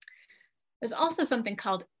 There's also something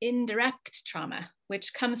called indirect trauma,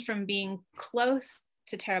 which comes from being close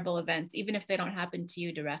to terrible events, even if they don't happen to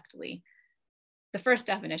you directly. The first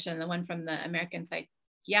definition, the one from the American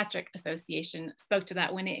Psychiatric Association, spoke to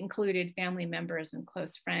that when it included family members and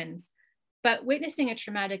close friends. But witnessing a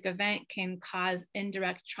traumatic event can cause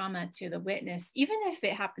indirect trauma to the witness, even if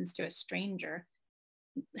it happens to a stranger.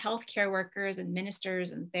 Healthcare workers and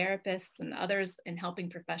ministers and therapists and others in helping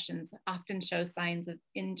professions often show signs of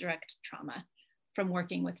indirect trauma from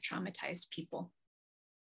working with traumatized people.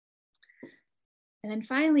 And then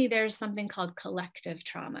finally, there's something called collective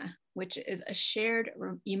trauma, which is a shared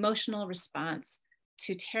emotional response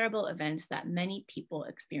to terrible events that many people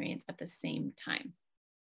experience at the same time.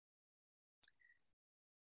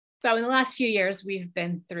 So in the last few years, we've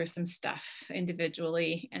been through some stuff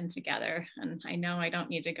individually and together. And I know I don't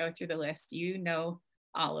need to go through the list. You know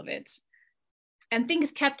all of it. And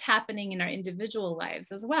things kept happening in our individual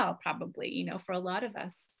lives as well, probably. You know, for a lot of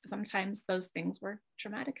us, sometimes those things were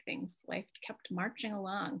traumatic things. Life kept marching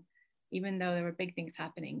along, even though there were big things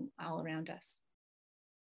happening all around us.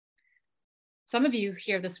 Some of you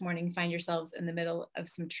here this morning find yourselves in the middle of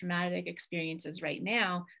some traumatic experiences right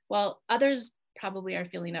now, while others probably are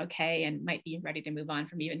feeling okay and might be ready to move on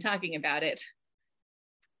from even talking about it.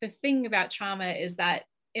 The thing about trauma is that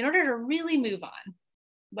in order to really move on,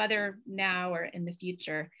 whether now or in the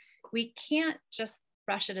future, we can't just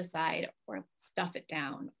brush it aside or stuff it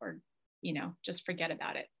down or, you know, just forget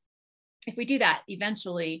about it. If we do that,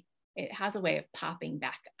 eventually it has a way of popping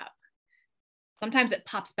back up. Sometimes it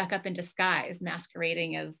pops back up in disguise,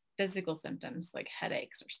 masquerading as physical symptoms like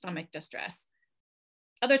headaches or stomach distress.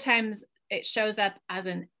 Other times it shows up as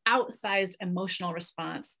an outsized emotional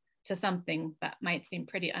response to something that might seem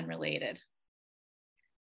pretty unrelated.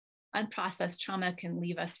 Unprocessed trauma can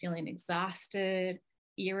leave us feeling exhausted,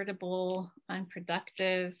 irritable,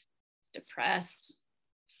 unproductive, depressed.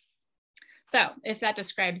 So if that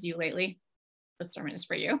describes you lately, the sermon is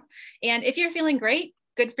for you. And if you're feeling great,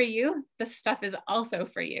 good for you. This stuff is also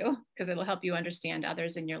for you because it'll help you understand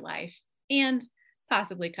others in your life and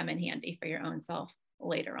possibly come in handy for your own self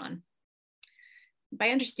later on. By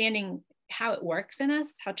understanding how it works in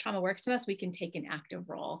us, how trauma works in us, we can take an active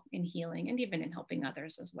role in healing and even in helping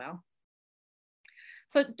others as well.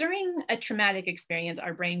 So during a traumatic experience,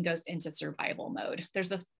 our brain goes into survival mode. There's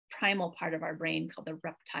this primal part of our brain called the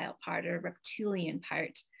reptile part or reptilian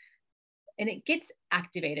part, and it gets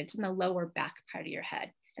activated. It's in the lower back part of your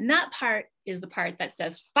head. And that part is the part that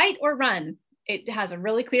says fight or run. It has a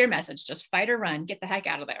really clear message, just fight or run, get the heck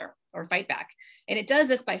out of there or fight back. And it does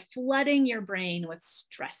this by flooding your brain with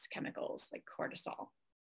stress chemicals like cortisol.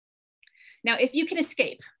 Now, if you can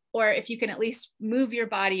escape, or if you can at least move your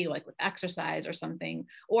body like with exercise or something,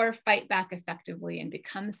 or fight back effectively and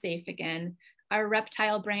become safe again, our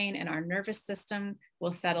reptile brain and our nervous system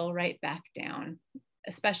will settle right back down.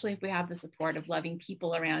 Especially if we have the support of loving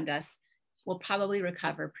people around us, we'll probably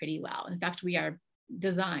recover pretty well. In fact, we are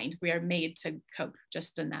designed, we are made to cope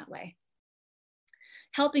just in that way.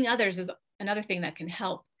 Helping others is another thing that can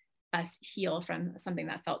help us heal from something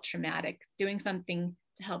that felt traumatic. Doing something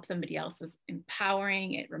to help somebody else is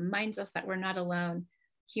empowering. It reminds us that we're not alone.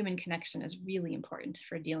 Human connection is really important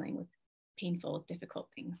for dealing with painful, difficult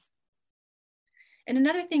things. And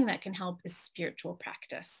another thing that can help is spiritual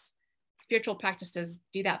practice. Spiritual practices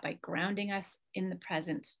do that by grounding us in the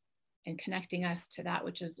present and connecting us to that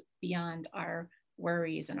which is beyond our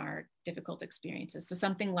worries and our difficult experiences, to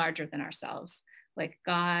something larger than ourselves, like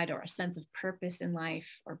God or a sense of purpose in life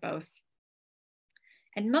or both.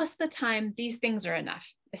 And most of the time, these things are enough.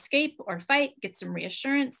 Escape or fight, get some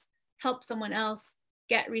reassurance, help someone else,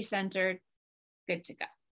 get recentered, good to go.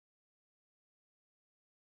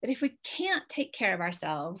 But if we can't take care of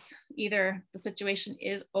ourselves, either the situation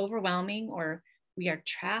is overwhelming or we are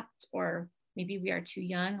trapped, or maybe we are too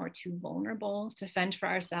young or too vulnerable to fend for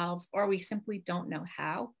ourselves, or we simply don't know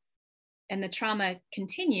how, and the trauma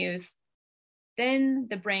continues, then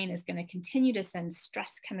the brain is going to continue to send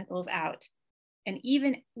stress chemicals out. And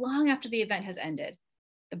even long after the event has ended,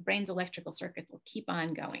 the brain's electrical circuits will keep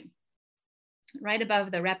on going. Right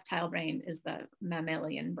above the reptile brain is the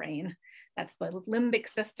mammalian brain. That's the limbic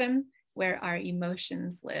system where our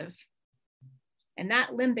emotions live. And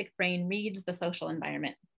that limbic brain reads the social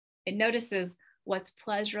environment. It notices what's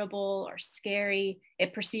pleasurable or scary.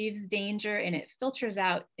 It perceives danger and it filters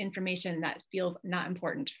out information that feels not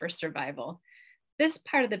important for survival. This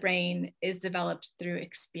part of the brain is developed through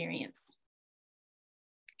experience.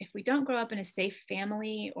 If we don't grow up in a safe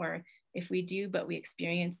family, or if we do, but we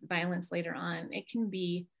experience violence later on, it can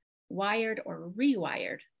be wired or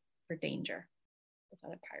rewired for danger, this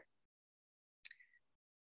other part.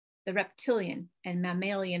 the reptilian and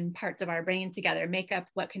mammalian parts of our brain together make up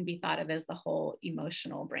what can be thought of as the whole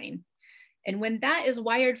emotional brain. And when that is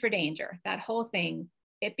wired for danger, that whole thing,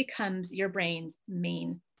 it becomes your brain's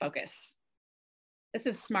main focus. This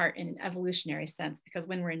is smart in an evolutionary sense, because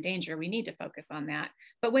when we're in danger, we need to focus on that.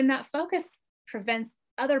 But when that focus prevents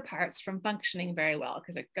other parts from functioning very well,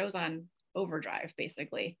 because it goes on overdrive,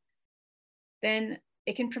 basically, then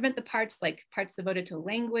it can prevent the parts like parts devoted to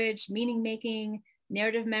language, meaning making,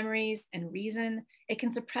 narrative memories, and reason. It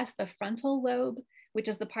can suppress the frontal lobe, which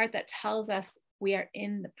is the part that tells us we are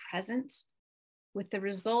in the present, with the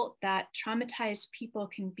result that traumatized people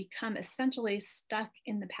can become essentially stuck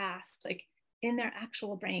in the past, like in their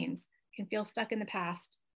actual brains, can feel stuck in the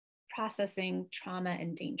past, processing trauma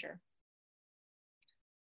and danger.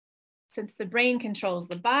 Since the brain controls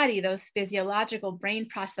the body, those physiological brain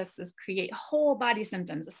processes create whole body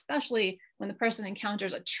symptoms, especially when the person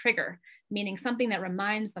encounters a trigger, meaning something that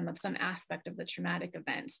reminds them of some aspect of the traumatic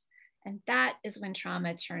event. And that is when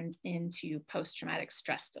trauma turns into post-traumatic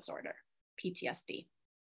stress disorder, PTSD.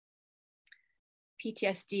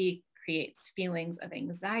 PTSD creates feelings of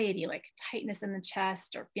anxiety, like tightness in the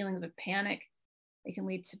chest, or feelings of panic. It can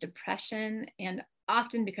lead to depression, and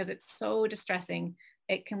often because it's so distressing,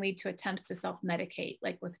 it can lead to attempts to self-medicate,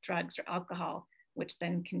 like with drugs or alcohol, which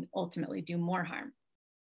then can ultimately do more harm.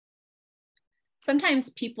 Sometimes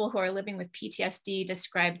people who are living with PTSD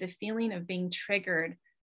describe the feeling of being triggered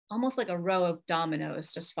almost like a row of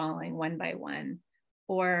dominoes just falling one by one,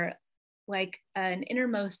 or like an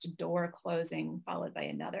innermost door closing followed by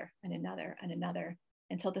another and another and another,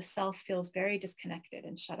 until the self feels very disconnected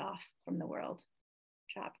and shut off from the world,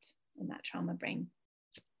 trapped in that trauma brain.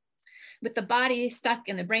 With the body stuck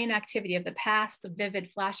in the brain activity of the past, vivid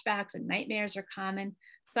flashbacks and nightmares are common.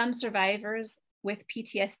 Some survivors with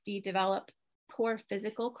PTSD develop poor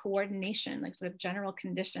physical coordination, like sort of general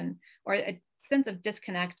condition, or a sense of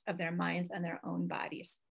disconnect of their minds and their own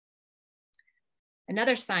bodies.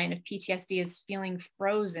 Another sign of PTSD is feeling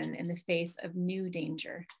frozen in the face of new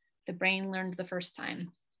danger. The brain learned the first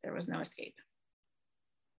time there was no escape.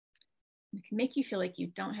 It can make you feel like you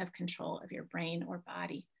don't have control of your brain or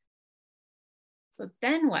body. So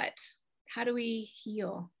then what? How do we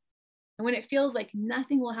heal? And when it feels like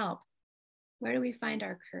nothing will help, where do we find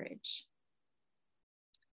our courage?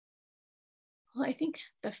 Well, I think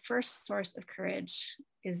the first source of courage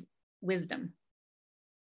is wisdom.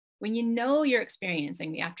 When you know you're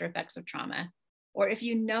experiencing the after effects of trauma, or if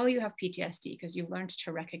you know you have PTSD because you've learned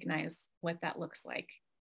to recognize what that looks like,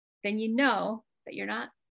 then you know that you're not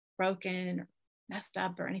broken or messed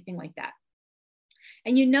up or anything like that.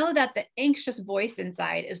 And you know that the anxious voice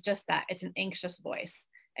inside is just that, it's an anxious voice.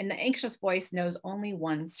 And the anxious voice knows only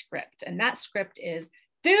one script, and that script is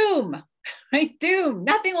doom, right? Doom,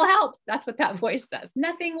 nothing will help. That's what that voice says,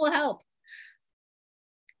 nothing will help.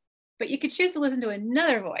 But you could choose to listen to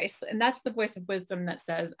another voice, and that's the voice of wisdom that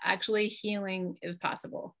says, actually, healing is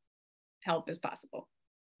possible, help is possible.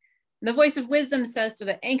 And the voice of wisdom says to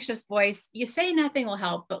the anxious voice, you say nothing will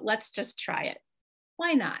help, but let's just try it.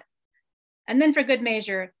 Why not? And then for good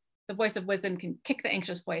measure, the voice of wisdom can kick the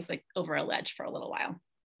anxious voice like over a ledge for a little while.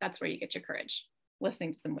 That's where you get your courage,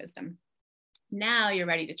 listening to some wisdom. Now you're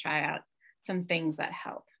ready to try out some things that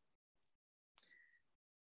help.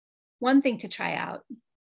 One thing to try out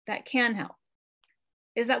that can help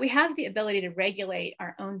is that we have the ability to regulate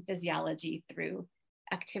our own physiology through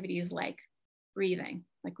activities like breathing,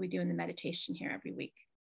 like we do in the meditation here every week,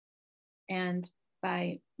 and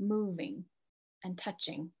by moving and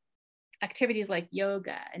touching. Activities like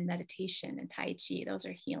yoga and meditation and Tai Chi, those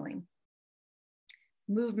are healing.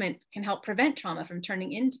 Movement can help prevent trauma from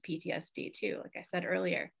turning into PTSD too, like I said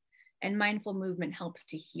earlier. And mindful movement helps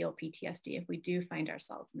to heal PTSD if we do find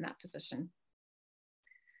ourselves in that position.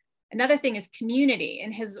 Another thing is community.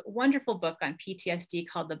 In his wonderful book on PTSD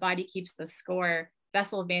called The Body Keeps the Score,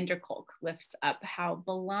 Bessel van der Kolk lifts up how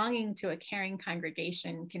belonging to a caring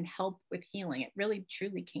congregation can help with healing. It really,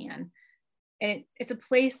 truly can. And it's a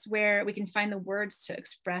place where we can find the words to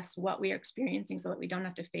express what we are experiencing so that we don't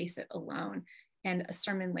have to face it alone. And a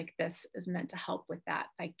sermon like this is meant to help with that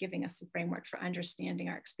by giving us a framework for understanding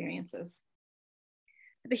our experiences.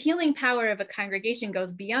 The healing power of a congregation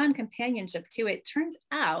goes beyond companionship too. It turns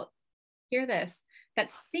out, hear this,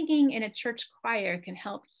 that singing in a church choir can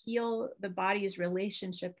help heal the body's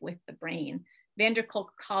relationship with the brain. Van der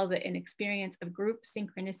Kolk calls it an experience of group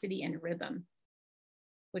synchronicity and rhythm,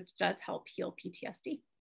 which does help heal PTSD.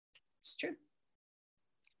 It's true.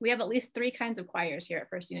 We have at least 3 kinds of choirs here at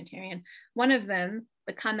First Unitarian. One of them,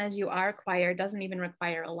 the Come As You Are choir, doesn't even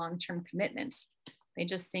require a long-term commitment. They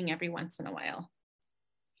just sing every once in a while.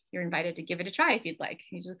 you're invited to give it a try if you'd like.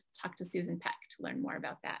 You just talk to Susan Peck to learn more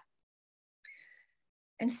about that.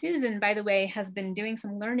 And Susan, by the way, has been doing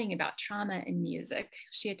some learning about trauma in music.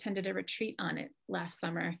 She attended a retreat on it last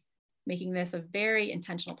summer, making this a very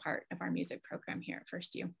intentional part of our music program here at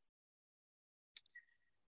First U.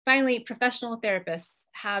 Finally, professional therapists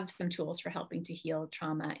have some tools for helping to heal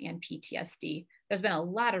trauma and PTSD. There's been a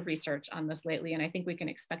lot of research on this lately, and I think we can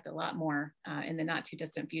expect a lot more in the not too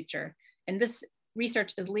distant future. And this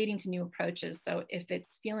research is leading to new approaches. So if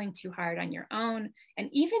it's feeling too hard on your own, and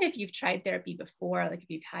even if you've tried therapy before, like if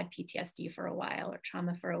you've had PTSD for a while or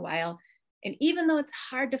trauma for a while, and even though it's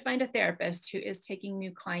hard to find a therapist who is taking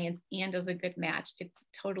new clients and is a good match, it's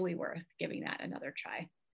totally worth giving that another try.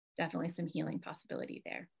 Definitely some healing possibility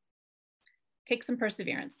there. Take some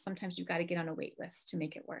perseverance. Sometimes you've got to get on a wait list to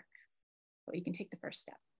make it work, but you can take the first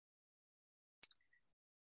step.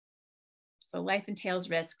 So life entails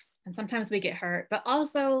risks, and sometimes we get hurt, but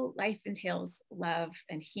also life entails love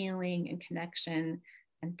and healing and connection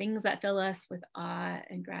and things that fill us with awe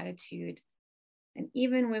and gratitude. And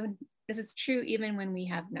even when, this is true even when we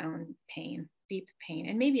have known pain, deep pain,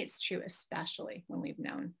 and maybe it's true especially when we've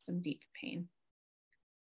known some deep pain.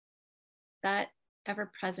 That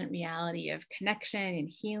ever-present reality of connection and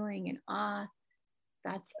healing and awe,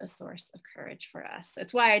 that's a source of courage for us.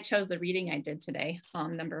 It's why I chose the reading I did today,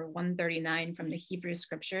 Psalm number 139 from the Hebrew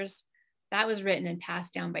Scriptures. That was written and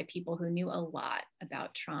passed down by people who knew a lot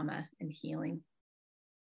about trauma and healing.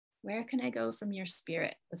 Where can I go from your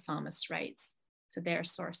spirit, the psalmist writes, to their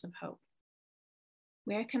source of hope?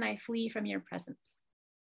 Where can I flee from your presence?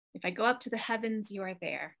 If I go up to the heavens, you are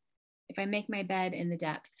there. If I make my bed in the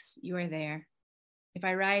depths, you are there. If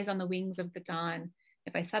I rise on the wings of the dawn,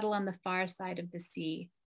 if I settle on the far side of the sea,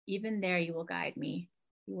 even there you will guide me.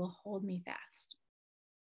 You will hold me fast.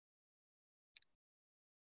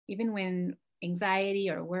 Even when anxiety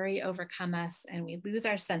or worry overcome us and we lose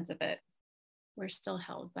our sense of it, we're still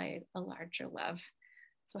held by a larger love.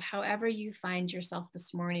 So however you find yourself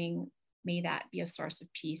this morning, may that be a source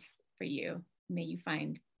of peace for you. May you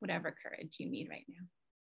find whatever courage you need right now.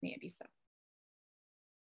 May it be so.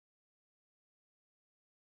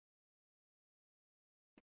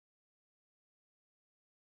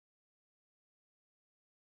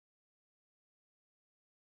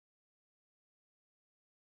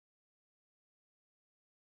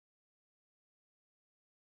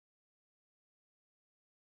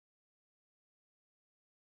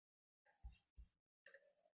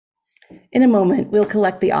 In a moment, we'll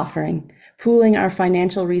collect the offering, pooling our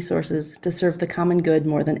financial resources to serve the common good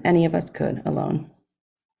more than any of us could alone.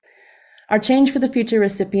 Our Change for the Future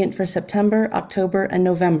recipient for September, October, and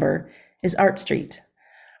November is Art Street.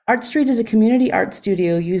 Art Street is a community art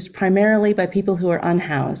studio used primarily by people who are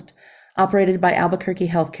unhoused, operated by Albuquerque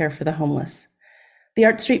Healthcare for the Homeless. The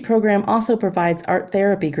Art Street program also provides art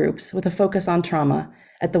therapy groups with a focus on trauma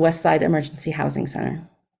at the Westside Emergency Housing Center.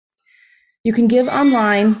 You can give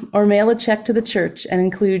online or mail a check to the church and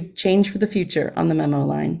include Change for the Future on the memo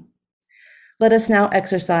line. Let us now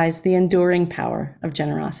exercise the enduring power of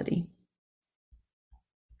generosity.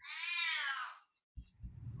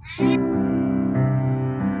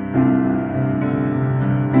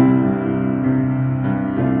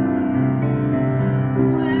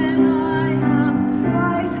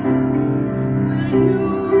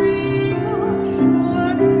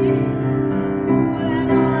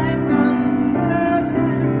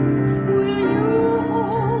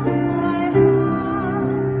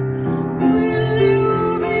 Will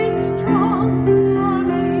you be strong for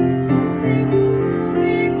me?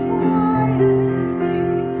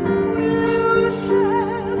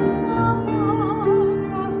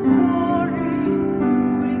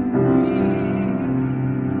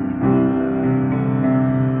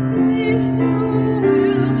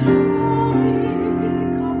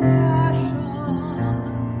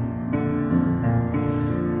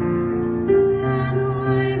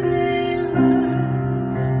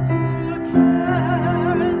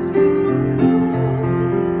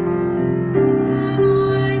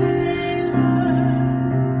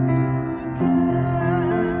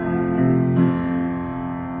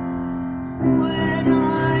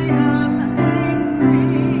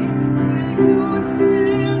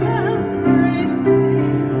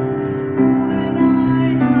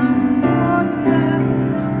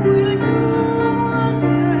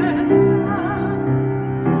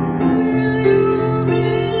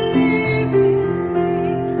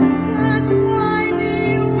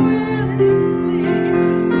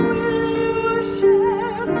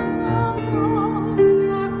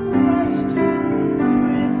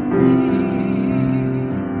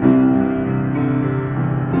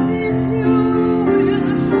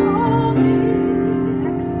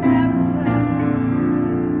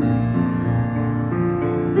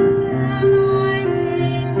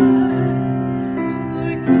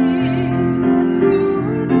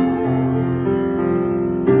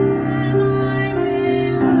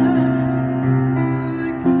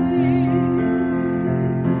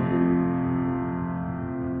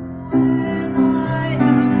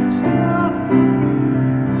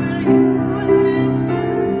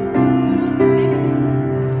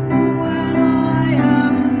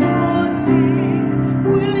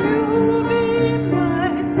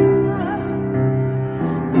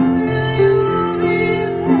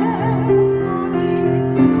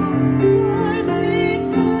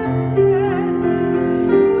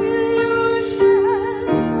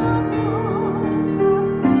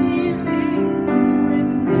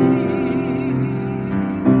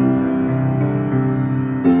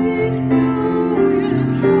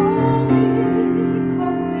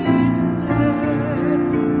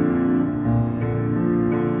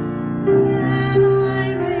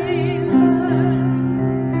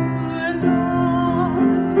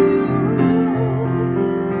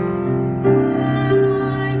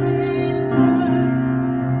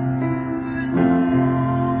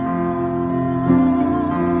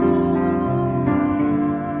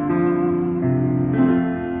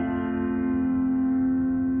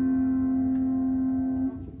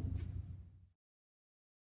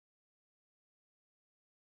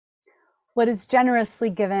 What is generously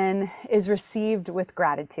given is received with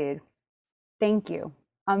gratitude. Thank you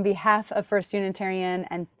on behalf of First Unitarian,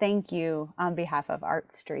 and thank you on behalf of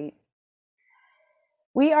Art Street.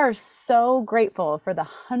 We are so grateful for the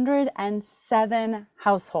 107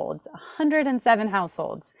 households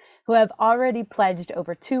who have already pledged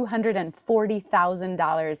over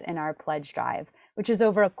 $240,000 in our pledge drive, which is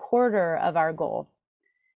over a quarter of our goal.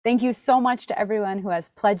 Thank you so much to everyone who has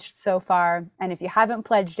pledged so far. And if you haven't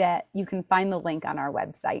pledged yet, you can find the link on our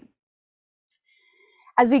website.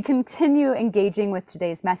 As we continue engaging with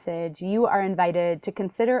today's message, you are invited to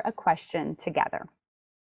consider a question together.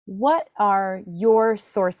 What are your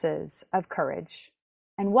sources of courage,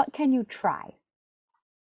 and what can you try?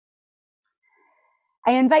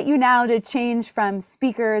 I invite you now to change from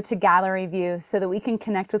speaker to gallery view so that we can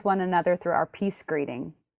connect with one another through our peace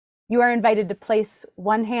greeting. You are invited to place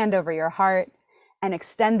one hand over your heart and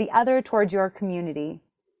extend the other towards your community.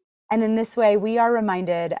 And in this way, we are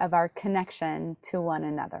reminded of our connection to one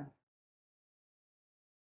another.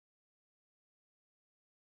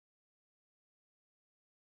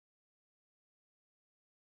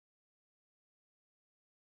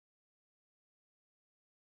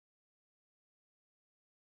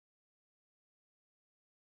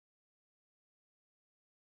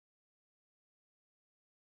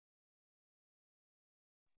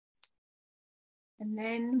 And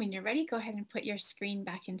then when you're ready, go ahead and put your screen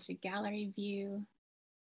back into gallery view.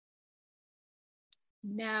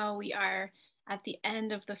 Now we are at the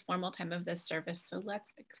end of the formal time of this service, so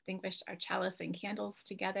let's extinguish our chalice and candles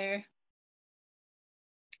together.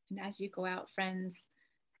 And as you go out, friends,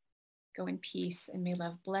 go in peace, and may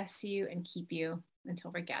love bless you and keep you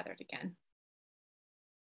until we're gathered again.